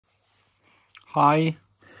Hi.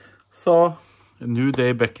 So, a new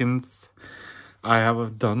day beckons. I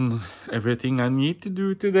have done everything I need to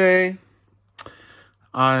do today.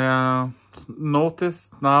 I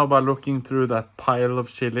noticed now by looking through that pile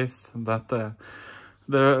of chilies that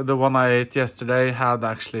the one I ate yesterday had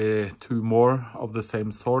actually two more of the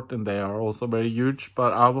same sort, and they are also very huge.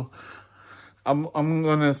 But I'm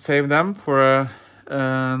gonna save them for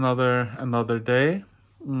another day.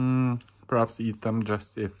 Perhaps eat them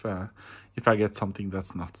just if I get something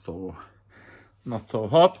that's not so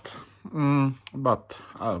hot. But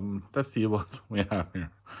let's see what we have here.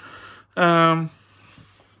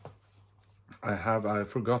 I've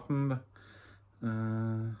forgotten.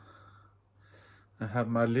 I have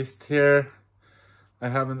my list here. I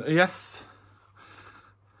haven't. Yes,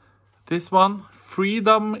 this one,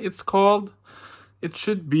 Freedom. It's called. It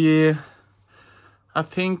should be. I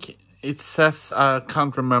think it says. I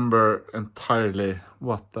can't remember entirely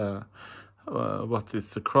what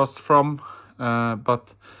it's across from,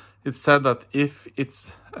 but it said that if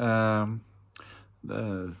it's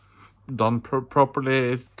done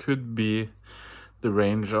properly, it could be the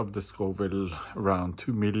range of the Scoville around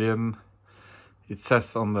 2 million. It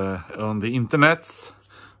says on the internets.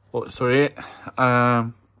 Oh, sorry.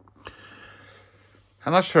 I'm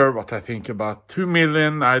not sure what I think about 2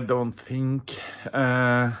 million. I don't think.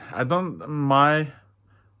 My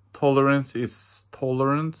tolerance is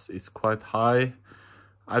quite high.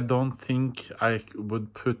 I don't think I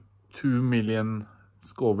would put 2 million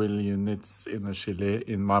Scoville units in a chili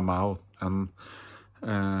in my mouth and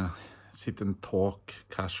sit and talk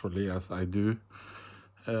casually as I do.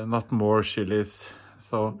 Not more chilies.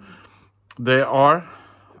 So they are,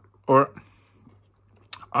 or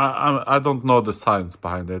I don't know the science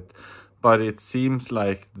behind it, but it seems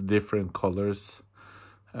like the different colors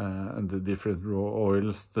and the different raw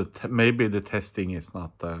oils, maybe the testing is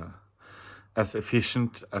not as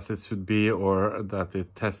efficient as it should be, or that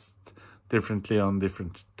it tests differently on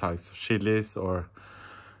different types of chilies, or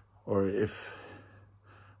if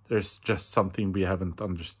there's just something we haven't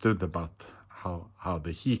understood about how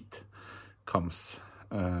the heat comes.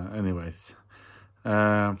 Anyways,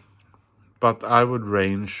 but I would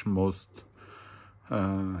range most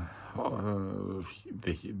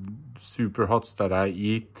the Superhots that I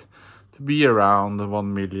eat to be around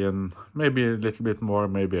 1 million, maybe a little bit more,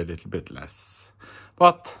 maybe a little bit less.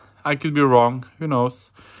 But I could be wrong, who knows?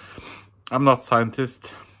 I'm not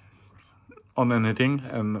scientist on anything,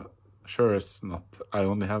 and sure as not, I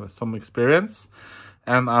only have some experience,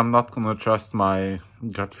 and I'm not gonna trust my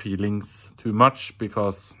gut feelings too much,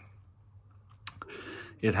 because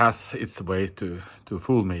it has its way to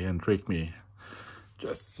fool me and trick me,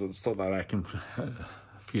 just so that I can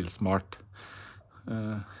feel smart.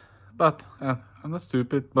 But I'm not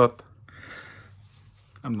stupid, but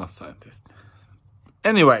I'm not scientist.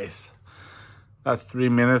 Anyways, that's 3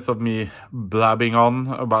 minutes of me blabbing on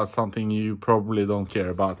about something you probably don't care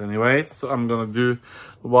about anyways. So I'm gonna do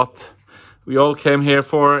what we all came here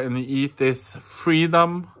for and eat this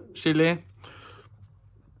Freedom chili.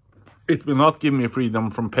 It will not give me freedom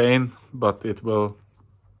from pain, but it will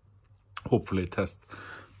hopefully test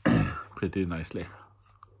pretty nicely.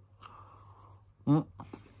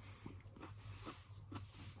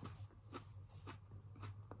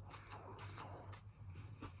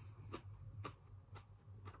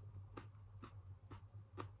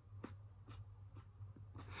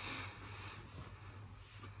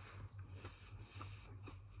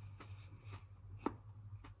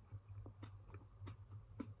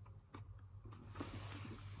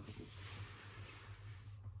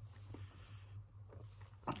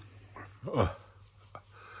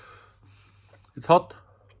 It's hot.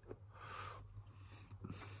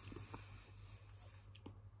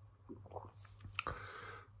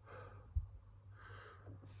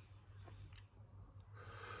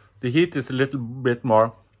 The heat is a little bit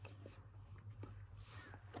more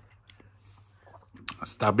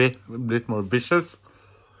stabby, a bit more vicious.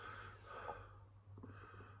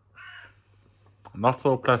 Not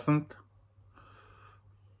so pleasant.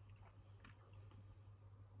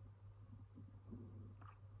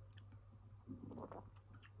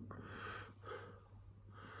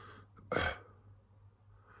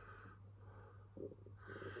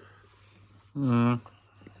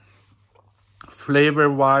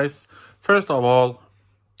 Flavor-wise, first of all,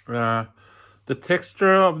 the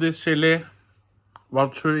texture of this chili while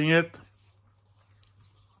chewing it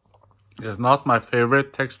is not my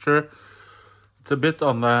favorite texture. It's a bit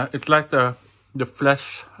on the, it's like the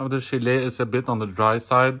flesh of the chili is a bit on the dry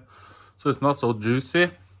side, so it's not so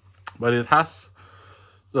juicy, but it has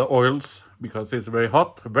the oils because it's very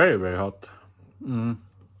hot, very hot.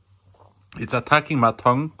 It's attacking my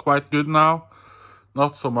tongue quite good now.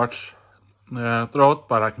 Not so much throat,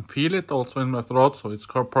 but I can feel it also in my throat, so it's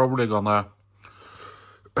probably gonna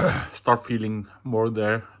start feeling more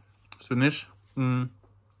there soonish. I'm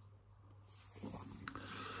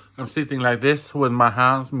sitting like this with my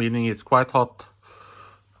hands, meaning it's quite hot.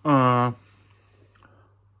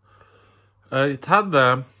 It had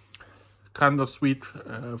the kind of sweet,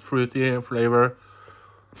 fruity flavor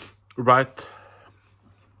right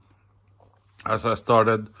as I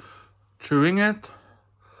started chewing it,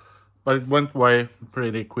 but it went away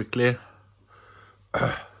pretty quickly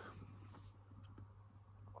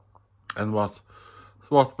and was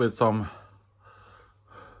swapped with some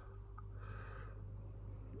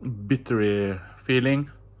bittery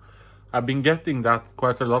feeling. I've been getting that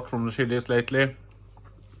quite a lot from the chilies lately,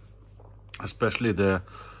 especially the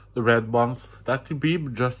red ones. That could be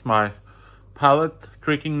just my palate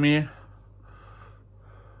tricking me.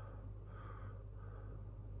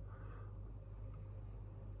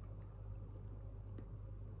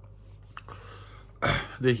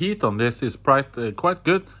 The heat on this is quite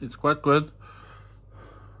good. It's quite good.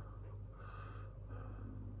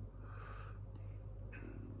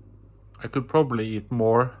 I could probably eat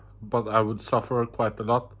more, but I would suffer quite a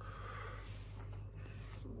lot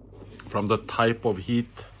from the type of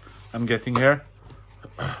heat I'm getting here.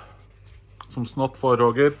 Some snot for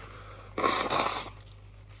Roger.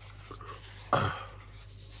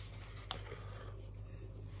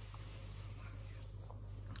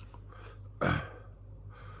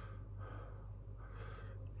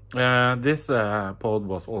 This pod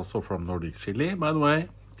was also from Nordic Chili, by the way.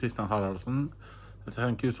 Christian Haraldsen,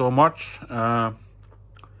 thank you so much.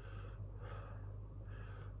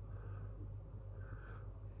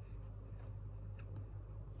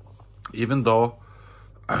 Even though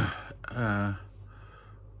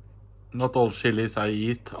not all chilies I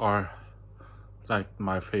eat are like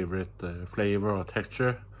my favorite flavor or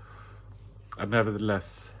texture, I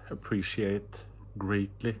nevertheless appreciate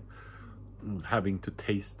greatly having to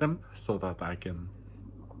taste them so that I can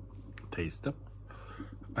taste them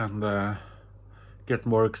and get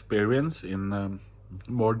more experience in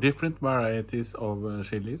more different varieties of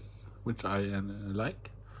chilies, which I like.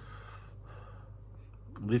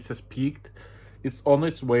 This has peaked. It's on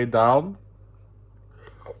its way down.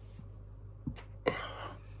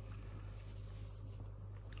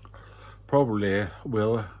 Probably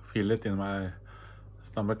will feel it in my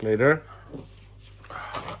stomach later.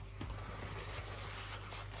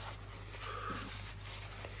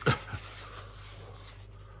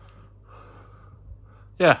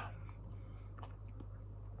 Yeah,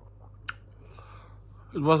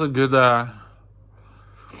 it was a good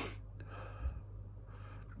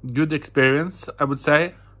experience, I would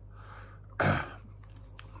say. It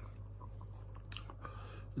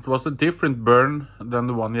was a different burn than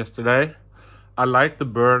the one yesterday. I like the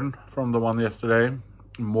burn from the one yesterday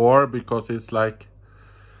more because it's like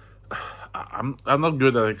I'm not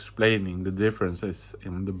good at explaining the differences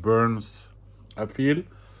in the burns I feel,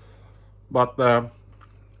 but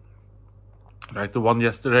like the one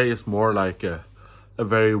yesterday is more like a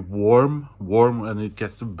very warm, and it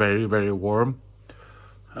gets very, very warm.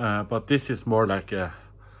 But this is more like a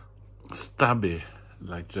stabby,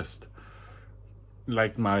 like just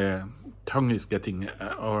like my tongue is getting,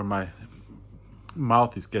 or my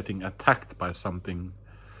mouth is getting attacked by something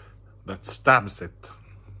that stabs it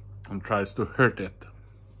and tries to hurt it.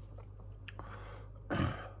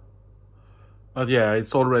 But yeah,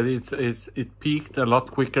 it's already, it peaked a lot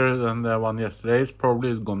quicker than the one yesterday. It's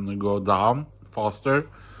probably gonna go down faster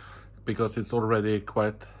because it's already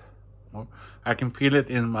quite, I can feel it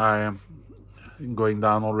in my, going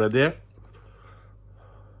down already.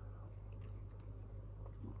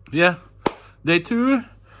 Yeah, day 2.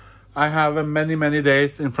 I have many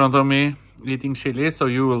days in front of me eating chili, so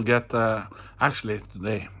you will get, actually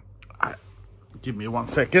today, give me 1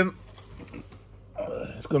 second.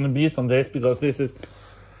 It's gonna be some days because this is,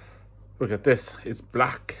 look at this, it's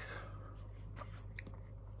black.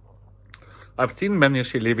 I've seen many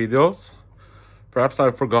chili videos, perhaps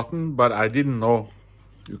I've forgotten, but I didn't know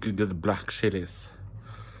you could get black chilies.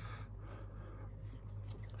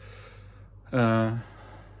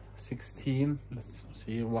 16, let's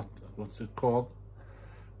see what's it called.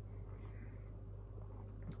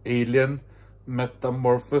 Alien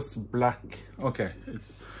Metamorphosis Black. Okay,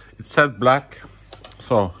 it said black,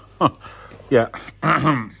 so yeah.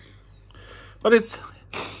 But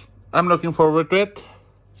I'm looking forward to it.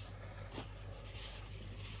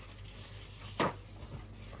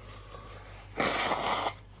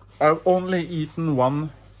 I've only eaten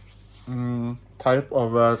one type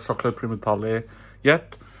of chocolate primatale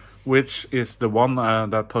yet, which is the one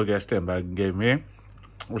that Torgeir Stenberg gave me,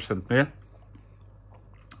 or sent me.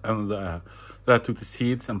 And that I took the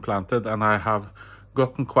seeds and planted, and I have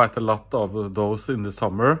gotten quite a lot of those in the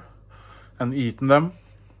summer and eaten them.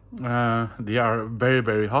 They are very,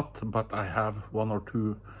 very hot, but I have 1 or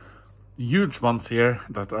 2 huge ones here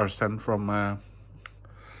that are sent from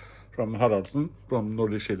Haraldsen, from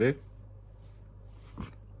Nordic Chili.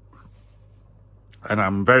 And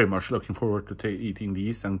I'm very much looking forward to eating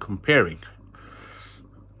these and comparing,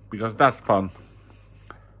 because that's fun.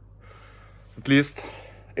 At least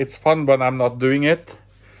it's fun when I'm not doing it,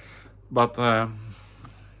 but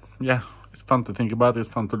yeah, it's fun to think about, it's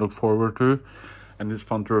fun to look forward to, and it's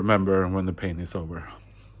fun to remember when the pain is over.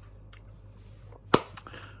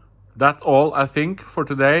 That's all, I think, for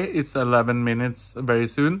today. It's 11 minutes very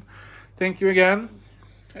soon. Thank you again.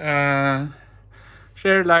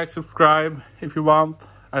 Share, like, subscribe if you want.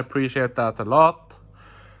 I appreciate that a lot.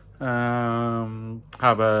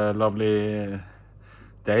 Have a lovely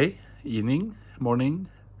day, evening, morning,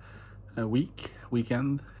 week,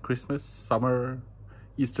 weekend, Christmas, summer,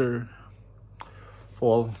 Easter,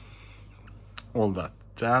 fall, all that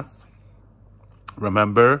jazz.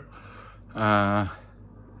 Remember,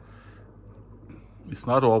 it's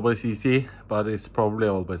not always easy, but it's probably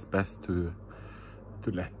always best to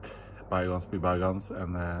let bygones be bygones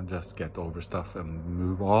and just get over stuff and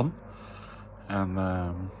move on,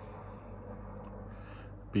 and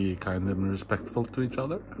be kind and respectful to each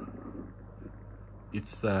other.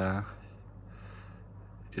 It's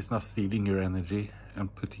not stealing your energy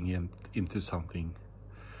and putting it into something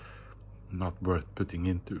not worth putting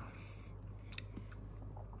into.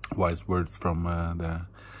 Wise words from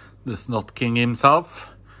the Snot King himself.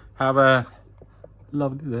 Have a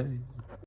lovely day.